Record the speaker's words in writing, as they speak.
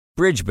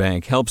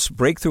Bridgebank helps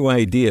breakthrough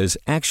ideas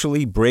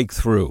actually break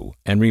through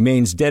and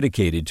remains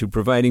dedicated to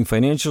providing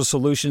financial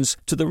solutions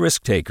to the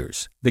risk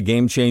takers, the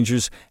game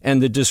changers, and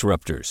the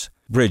disruptors.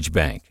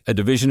 Bridgebank, a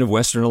division of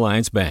Western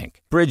Alliance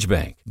Bank.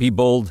 Bridgebank. Be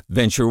bold,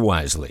 venture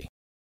wisely.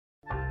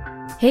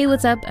 Hey,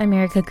 what's up? I'm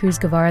Ericka Cruz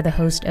Guevarra, the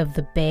host of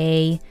The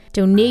Bay.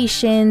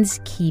 Donations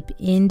keep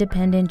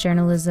independent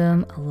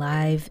journalism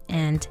alive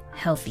and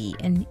healthy.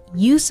 And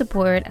you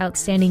support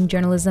outstanding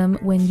journalism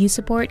when you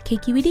support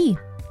KQED.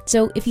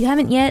 So if you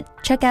haven't yet,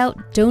 check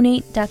out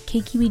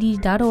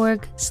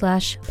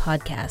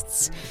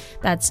donate.kqed.org/podcasts.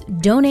 That's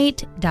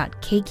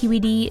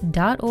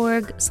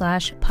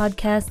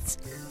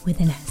donate.kqed.org/podcasts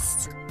with an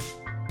S.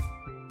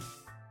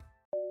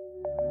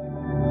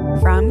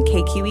 From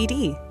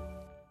KQED.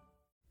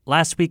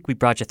 Last week, we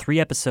brought you 3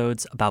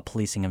 episodes about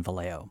policing in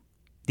Vallejo.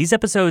 These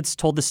episodes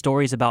told the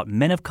stories about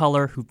men of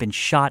color who've been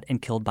shot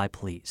and killed by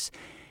police,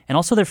 and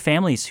also their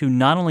families who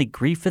not only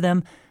grieve for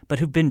them, but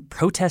who've been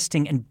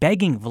protesting and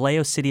begging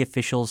Vallejo city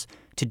officials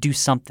to do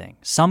something,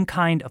 some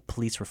kind of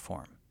police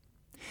reform.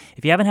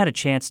 If you haven't had a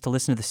chance to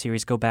listen to the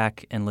series, go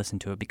back and listen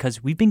to it,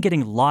 because we've been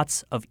getting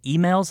lots of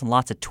emails and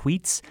lots of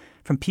tweets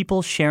from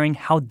people sharing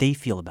how they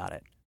feel about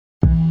it.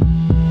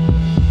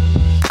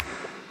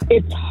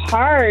 It's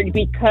hard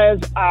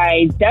because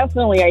I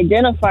definitely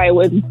identify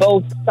with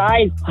both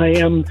sides. I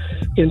am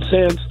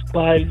incensed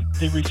by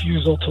the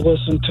refusal to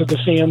listen to the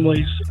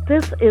families.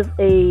 This is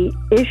a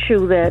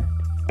issue that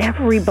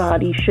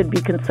everybody should be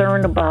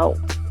concerned about.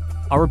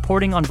 Our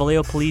reporting on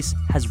Vallejo police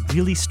has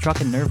really struck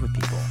a nerve with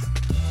people.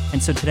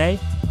 And so today,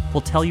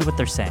 we'll tell you what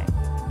they're saying.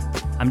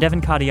 I'm Devin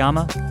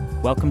Katayama.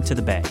 Welcome to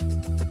The Bay.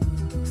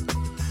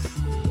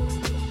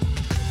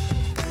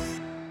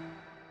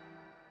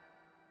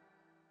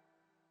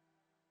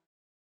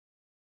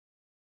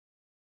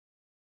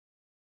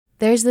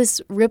 There's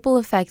this ripple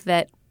effect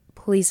that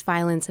police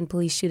violence and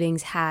police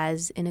shootings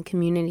has in a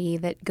community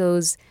that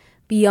goes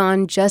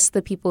beyond just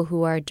the people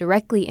who are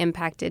directly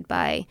impacted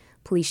by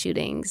police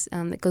shootings,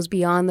 that goes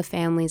beyond the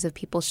families of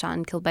people shot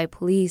and killed by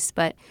police,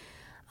 but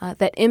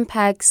that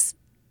impacts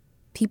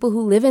people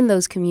who live in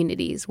those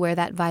communities where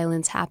that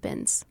violence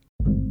happens.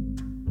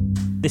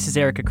 This is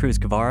Ericka Cruz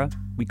Guevarra.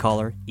 We call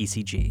her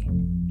ECG.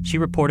 She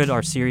reported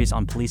our series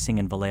on policing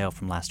in Vallejo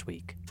from last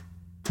week.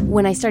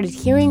 When I started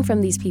hearing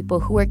from these people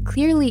who were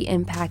clearly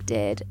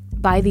impacted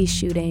by these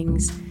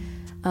shootings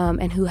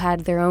and who had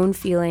their own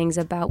feelings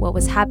about what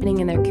was happening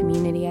in their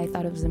community, I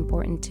thought it was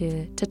important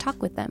to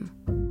talk with them.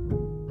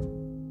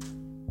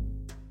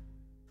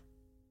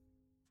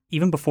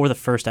 Even before the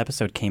first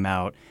episode came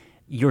out,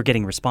 you were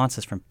getting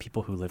responses from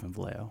people who live in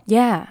Vallejo.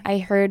 Yeah, I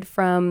heard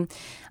from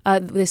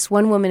this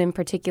one woman in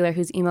particular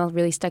whose email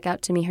really stuck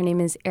out to me. Her name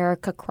is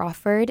Ericka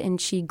Crawford,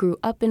 and she grew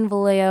up in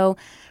Vallejo.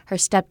 Her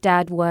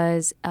stepdad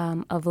was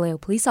a Vallejo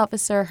police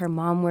officer. Her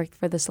mom worked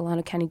for the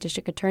Solano County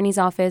District Attorney's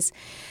Office.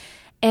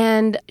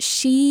 And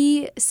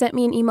she sent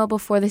me an email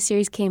before the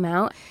series came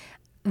out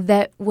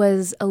that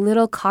was a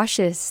little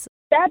cautious.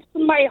 That's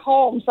my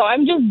home, so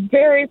I'm just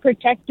very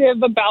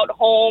protective about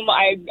home.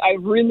 I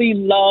really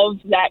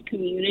love that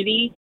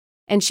community.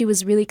 And she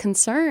was really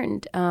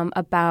concerned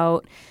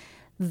about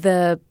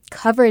the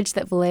coverage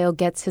that Vallejo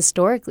gets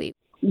historically.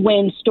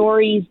 When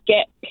stories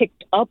get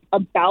picked up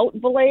about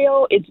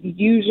Vallejo, it's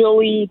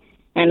usually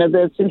kind of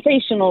the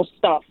sensational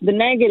stuff, the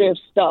negative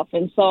stuff.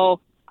 And so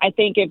I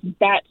think if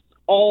that's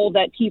all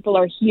that people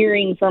are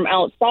hearing from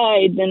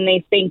outside, then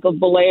they think of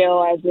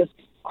Vallejo as this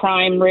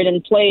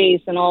crime-ridden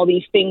place and all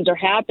these things are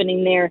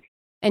happening there.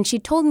 And she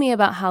told me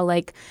about how,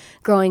 like,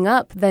 growing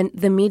up,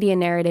 the media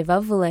narrative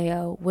of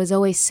Vallejo was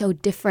always so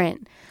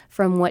different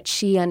from what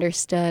she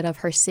understood of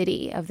her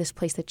city, of this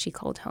place that she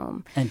called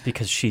home. And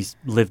because she's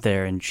lived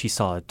there and she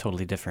saw a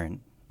totally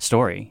different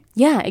story.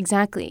 Yeah,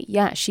 exactly.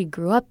 Yeah, she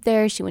grew up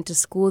there, she went to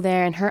school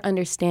there, and her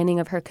understanding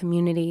of her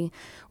community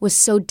was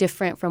so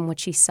different from what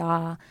she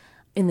saw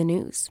in the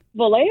news.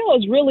 Vallejo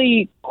is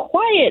really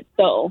quiet,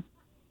 though.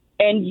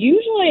 And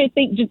usually I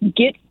think just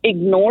gets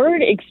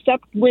ignored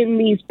except when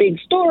these big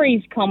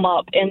stories come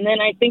up. And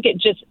then I think it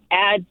just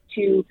adds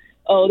to,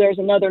 oh, there's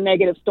another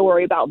negative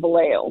story about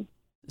Vallejo.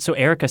 So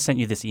Ericka sent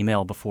you this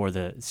email before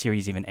the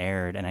series even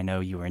aired, and I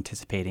know you were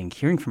anticipating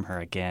hearing from her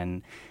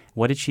again.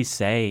 What did she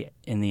say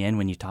in the end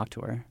when you talked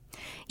to her?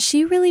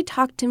 She really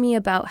talked to me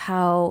about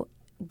how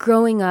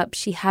growing up,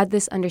 she had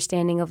this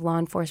understanding of law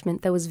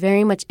enforcement that was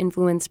very much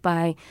influenced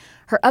by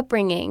her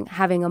upbringing,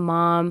 having a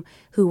mom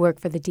who worked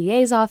for the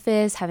DA's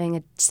office, having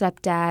a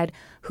stepdad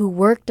who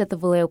worked at the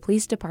Vallejo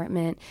Police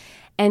Department,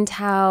 and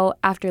how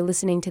after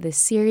listening to this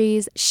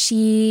series,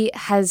 she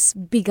has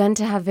begun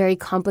to have very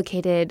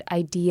complicated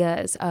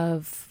ideas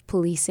of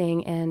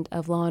policing and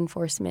of law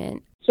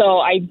enforcement. So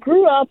I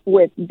grew up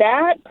with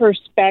that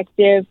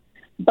perspective,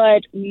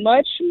 but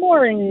much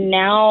more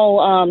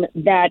now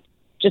that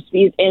just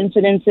these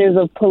incidences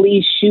of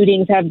police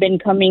shootings have been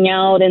coming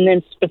out, and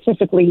then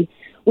specifically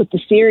with the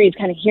series,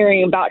 kind of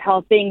hearing about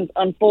how things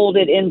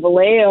unfolded in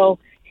Vallejo,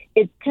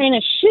 it's kind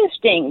of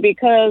shifting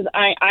because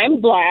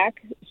I'm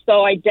Black,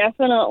 so I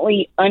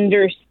definitely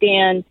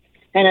understand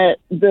kind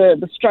of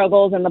the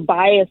struggles and the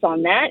bias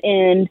on that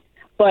end.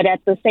 But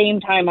at the same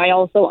time, I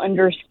also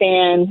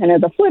understand kind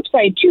of the flip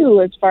side,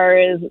 too, as far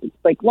as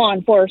like law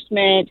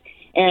enforcement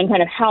and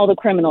kind of how the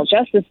criminal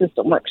justice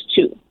system works,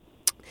 too.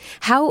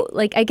 How,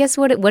 like, I guess,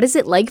 what is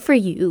it like for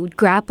you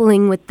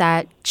grappling with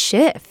that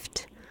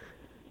shift?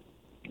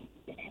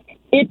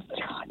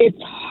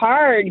 It's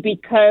hard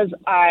because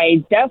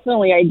I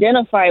definitely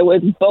identify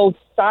with both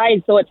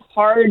sides. So it's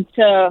hard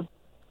to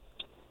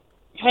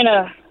kind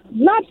of,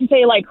 not to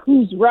say like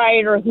who's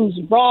right or who's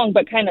wrong,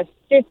 but kind of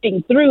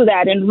sifting through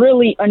that and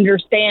really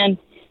understand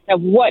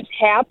of what's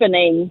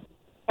happening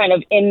kind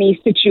of in these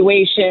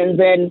situations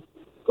and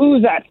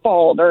who's at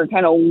fault or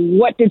kind of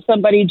what did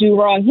somebody do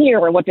wrong here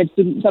or what did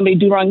somebody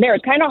do wrong there.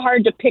 It's kind of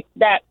hard to pick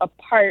that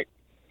apart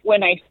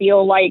when I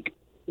feel like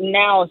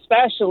now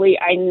especially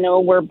I know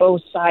where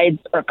both sides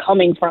are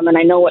coming from and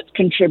I know what's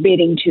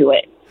contributing to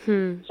it.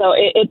 So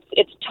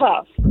it's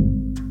tough.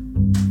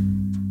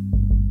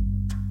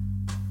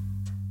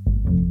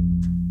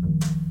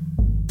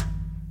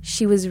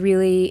 She was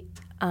really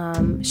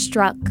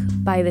struck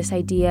by this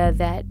idea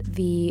that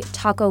the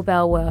Taco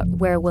Bell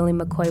where Willie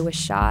McCoy was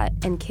shot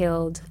and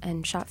killed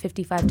and shot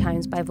 55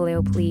 times by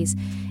Vallejo police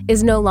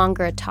is no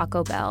longer a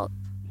Taco Bell.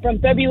 From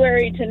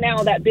February to now,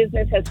 that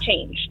business has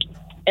changed.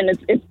 And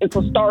it's a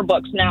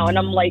Starbucks now. And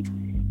I'm like,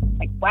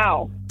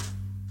 wow.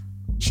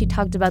 She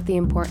talked about the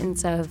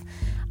importance of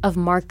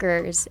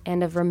markers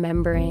and of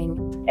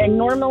remembering. And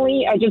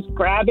normally I just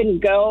grab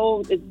and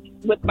go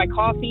with my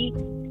coffee.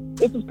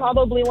 This is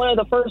probably one of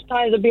the first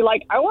times I'd be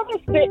like, I want to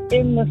sit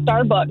in the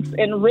Starbucks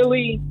and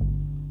really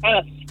kind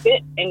of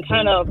sit and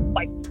kind of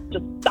like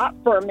just stop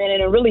for a minute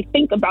and really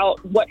think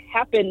about what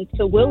happened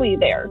to Willie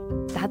there.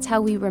 That's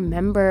how we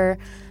remember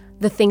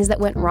the things that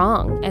went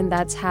wrong. And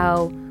that's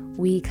how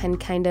we can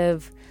kind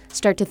of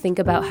start to think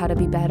about how to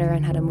be better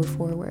and how to move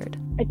forward.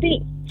 I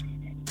think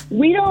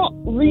we don't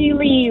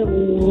really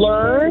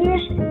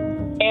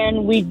learn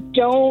and we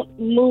don't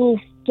move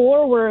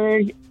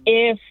forward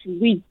if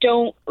we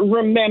don't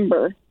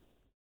remember.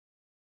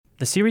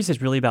 The series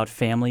is really about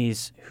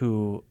families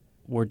who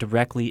were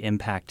directly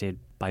impacted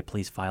by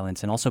police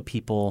violence and also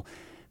people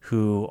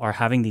who are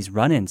having these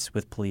run-ins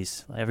with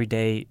police,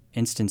 everyday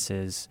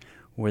instances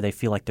where they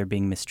feel like they're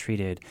being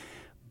mistreated.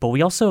 But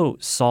we also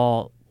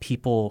saw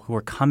people who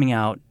are coming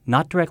out,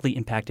 not directly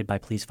impacted by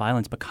police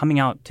violence, but coming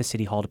out to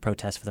City Hall to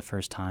protest for the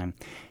first time.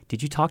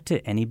 Did you talk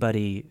to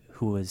anybody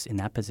who was in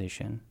that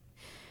position?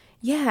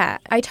 Yeah,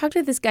 I talked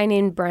to this guy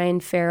named Brian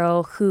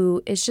Farrell,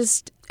 who is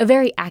just a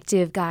very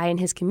active guy in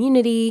his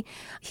community.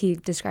 He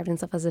described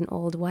himself as an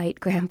old white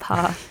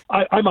grandpa.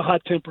 I'm a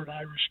hot-tempered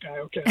Irish guy,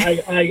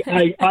 okay?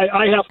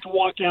 I have to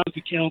walk out of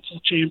the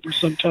council chamber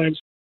sometimes.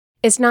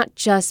 It's not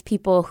just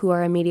people who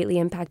are immediately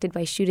impacted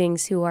by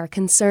shootings who are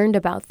concerned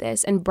about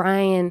this, and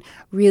Brian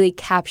really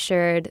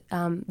captured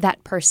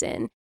that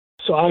person.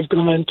 So I've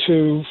gone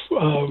to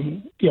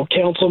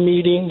council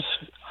meetings.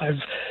 I've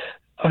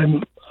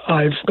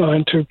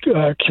gone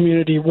to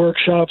community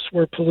workshops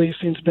where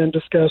policing's been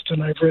discussed,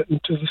 and I've written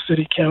to the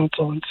city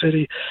council and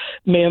city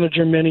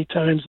manager many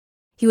times.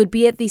 He would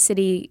be at these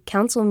city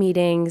council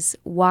meetings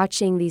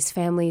watching these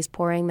families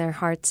pouring their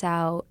hearts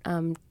out,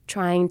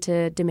 trying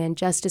to demand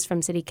justice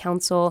from city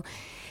council,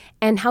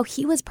 and how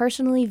he was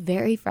personally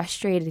very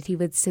frustrated. He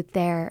would sit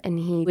there and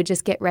he would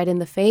just get red in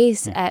the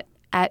face at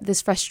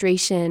this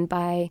frustration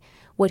by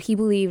what he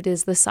believed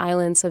is the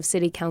silence of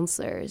city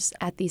councilors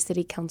at these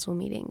city council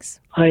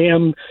meetings. I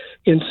am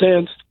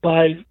incensed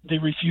by the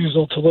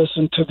refusal to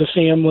listen to the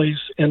families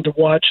and to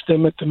watch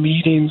them at the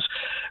meetings,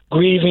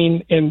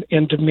 grieving and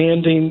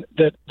demanding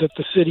that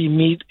the city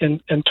meet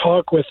and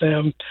talk with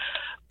them,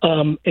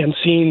 and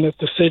seeing that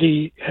the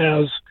city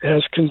has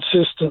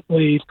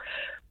consistently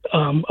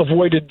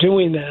avoided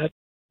doing that.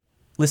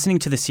 Listening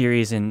to the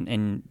series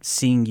and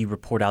seeing you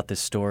report out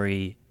this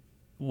story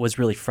was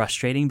really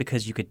frustrating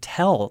because you could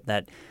tell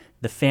that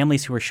the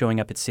families who were showing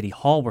up at City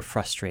Hall were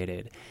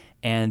frustrated,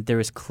 and there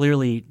was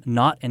clearly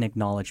not an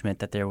acknowledgement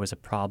that there was a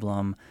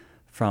problem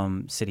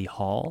from City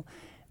Hall.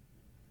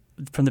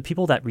 From the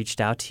people that reached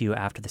out to you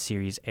after the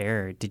series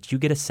aired, did you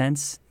get a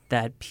sense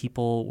that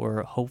people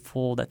were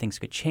hopeful that things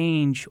could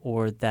change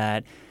or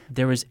that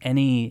there was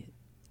any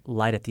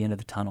light at the end of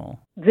the tunnel?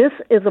 This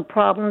is a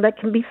problem that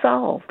can be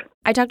solved.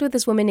 I talked with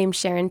this woman named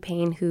Sharon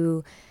Payne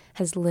who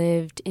has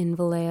lived in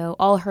Vallejo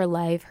all her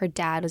life. Her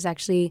dad was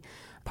actually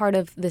part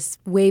of this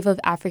wave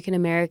of African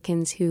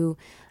Americans who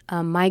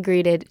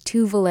migrated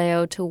to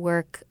Vallejo to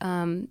work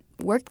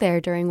there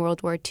during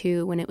World War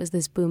II when it was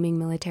this booming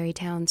military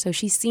town. So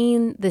she's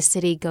seen the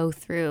city go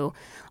through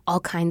all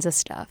kinds of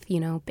stuff,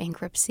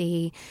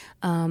 bankruptcy,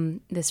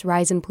 this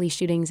rise in police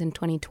shootings in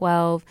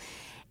 2012.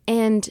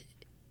 And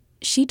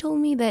she told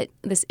me that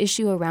this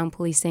issue around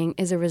policing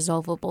is a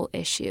resolvable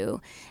issue,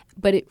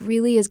 but it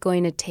really is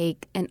going to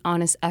take an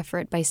honest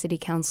effort by city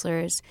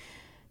councilors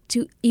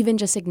to even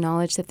just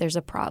acknowledge that there's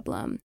a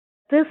problem.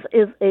 This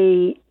is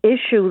a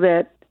issue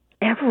that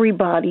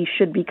everybody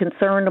should be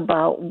concerned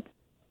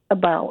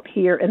about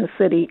here in the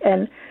city,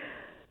 and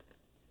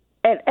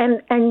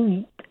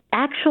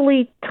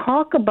actually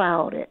talk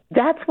about it.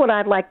 That's what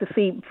I'd like to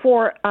see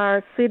for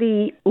our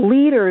city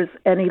leaders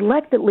and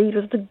elected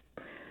leaders to,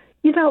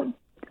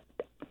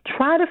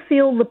 try to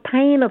feel the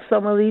pain of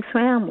some of these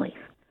families.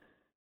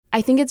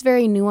 I think it's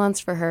very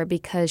nuanced for her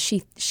because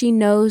she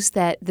knows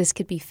that this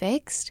could be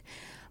fixed,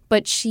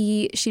 but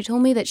she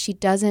told me that she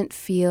doesn't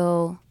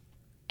feel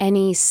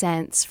any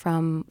sense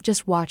from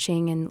just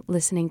watching and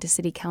listening to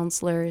city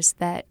councilors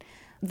that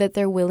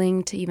they're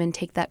willing to even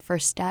take that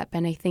first step.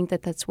 And I think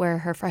that that's where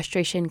her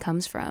frustration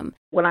comes from.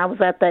 When I was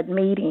at that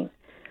meeting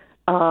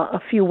a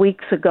few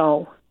weeks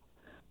ago,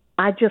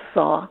 I just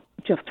saw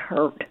just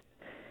hurt.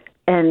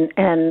 And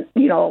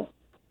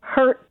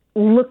hurt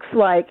looks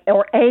like,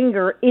 or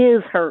anger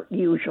is hurt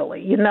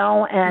usually,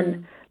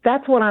 and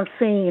that's what I'm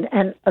seeing.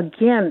 And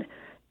again,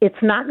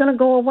 it's not going to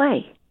go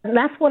away. And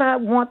that's what I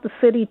want the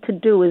city to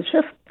do is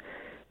just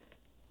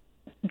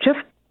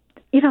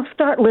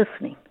start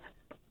listening.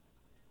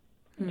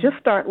 Just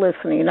start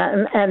listening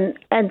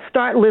and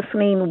start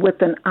listening with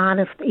an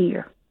honest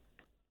ear.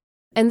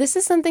 And this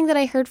is something that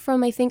I heard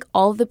from, I think,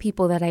 all of the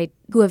people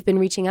who have been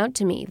reaching out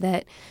to me,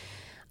 that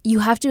you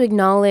have to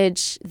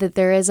acknowledge that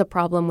there is a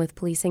problem with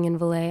policing in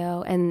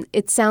Vallejo. And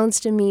it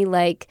sounds to me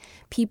like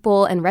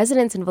people and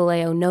residents in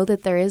Vallejo know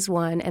that there is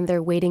one, and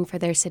they're waiting for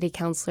their city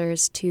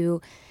councilors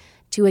to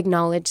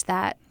acknowledge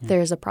that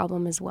there's a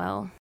problem as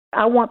well.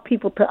 I want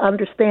people to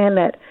understand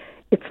that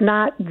it's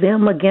not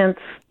them against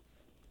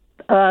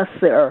us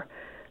or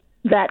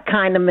that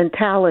kind of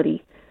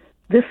mentality.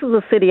 This is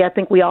a city I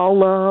think we all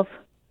love.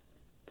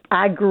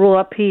 I grew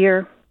up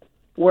here.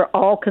 We're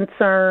all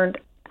concerned.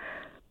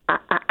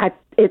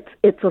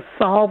 It's a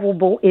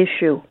solvable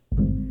issue.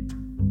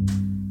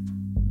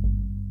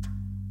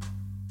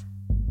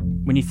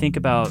 When you think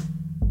about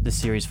the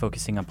series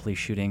focusing on police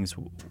shootings,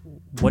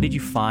 what did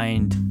you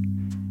find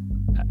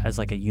as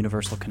like a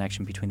universal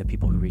connection between the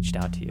people who reached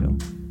out to you?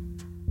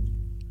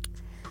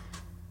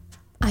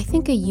 I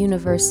think a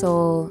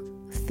universal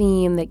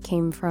theme that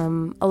came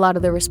from a lot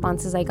of the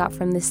responses I got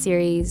from this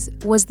series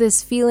was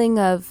this feeling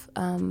of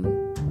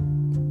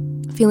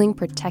feeling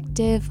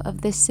protective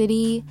of this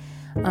city.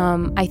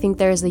 I think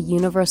there's a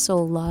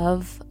universal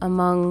love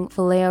among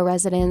Vallejo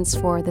residents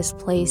for this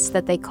place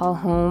that they call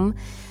home.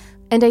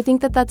 And I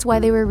think that that's why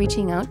they were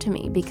reaching out to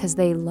me, because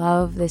they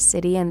love this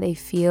city and they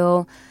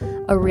feel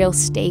a real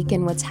stake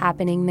in what's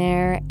happening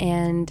there,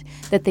 and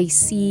that they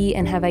see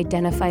and have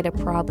identified a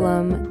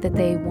problem that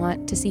they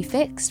want to see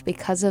fixed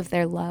because of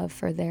their love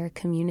for their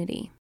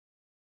community.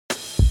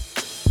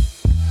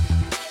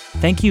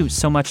 Thank you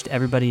so much to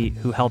everybody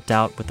who helped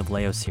out with the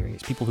Vallejo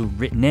series, people who've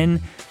written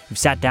in, who've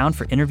sat down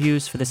for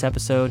interviews for this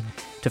episode,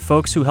 to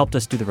folks who helped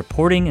us do the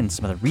reporting and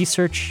some other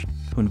research,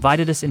 who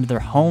invited us into their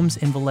homes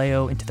in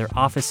Vallejo, into their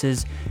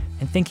offices.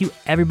 And thank you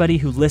everybody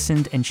who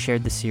listened and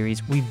shared the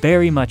series. We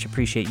very much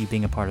appreciate you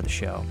being a part of the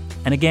show.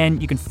 And again,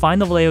 you can find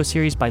the Vallejo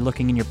series by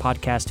looking in your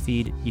podcast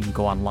feed. You can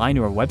go online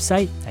to our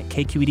website at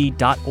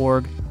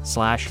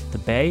kqed.org/The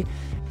Bay.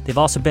 They've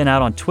also been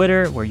out on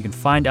Twitter, where you can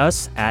find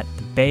us at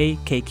The Bay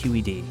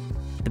KQED.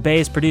 The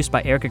Bay is produced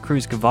by Ericka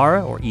Cruz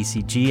Guevarra, or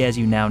ECG as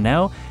you now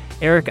know.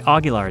 Eric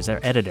Aguilar is our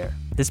editor.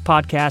 This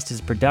podcast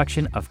is a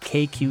production of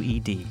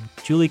KQED.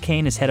 Julie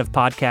Kane is head of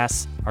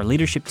podcasts. Our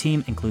leadership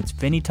team includes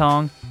Vinnie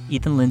Tong,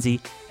 Ethan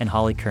Lindsay, and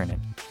Holly Kernan.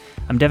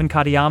 I'm Devin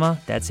Katayama.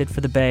 That's it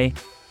for The Bay.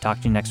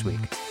 Talk to you next week.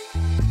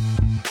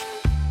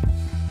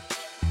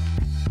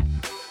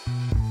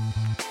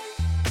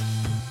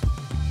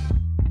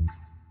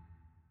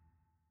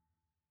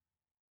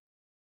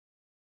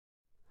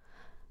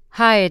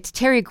 Hi, it's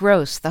Terry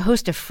Gross, the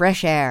host of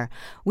Fresh Air.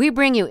 We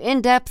bring you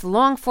in-depth,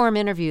 long-form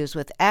interviews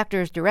with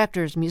actors,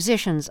 directors,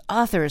 musicians,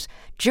 authors,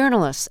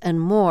 journalists, and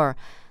more.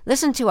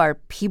 Listen to our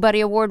Peabody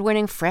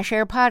Award-winning Fresh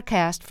Air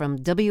podcast from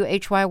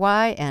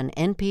WHYY and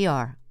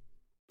NPR.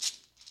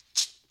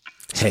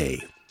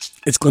 Hey,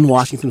 it's Glenn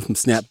Washington from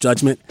Snap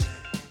Judgment.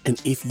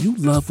 And if you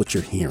love what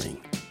you're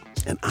hearing,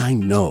 and I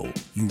know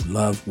you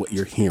love what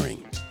you're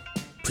hearing,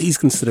 please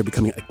consider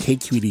becoming a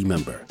KQED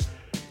member.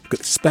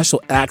 Get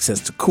special access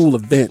to cool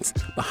events,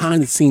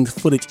 behind-the-scenes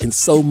footage, and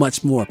so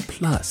much more.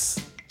 Plus,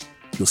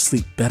 you'll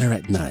sleep better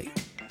at night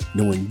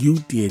knowing you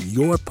did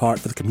your part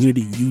for the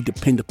community you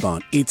depend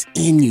upon. It's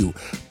in you.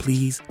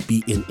 Please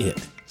be in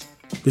it.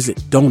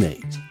 Visit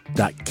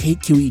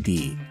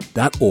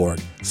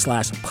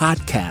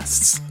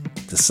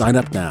donate.kqed.org/podcasts to sign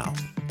up now.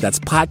 That's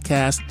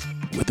podcast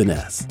with an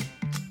S.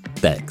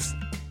 Thanks.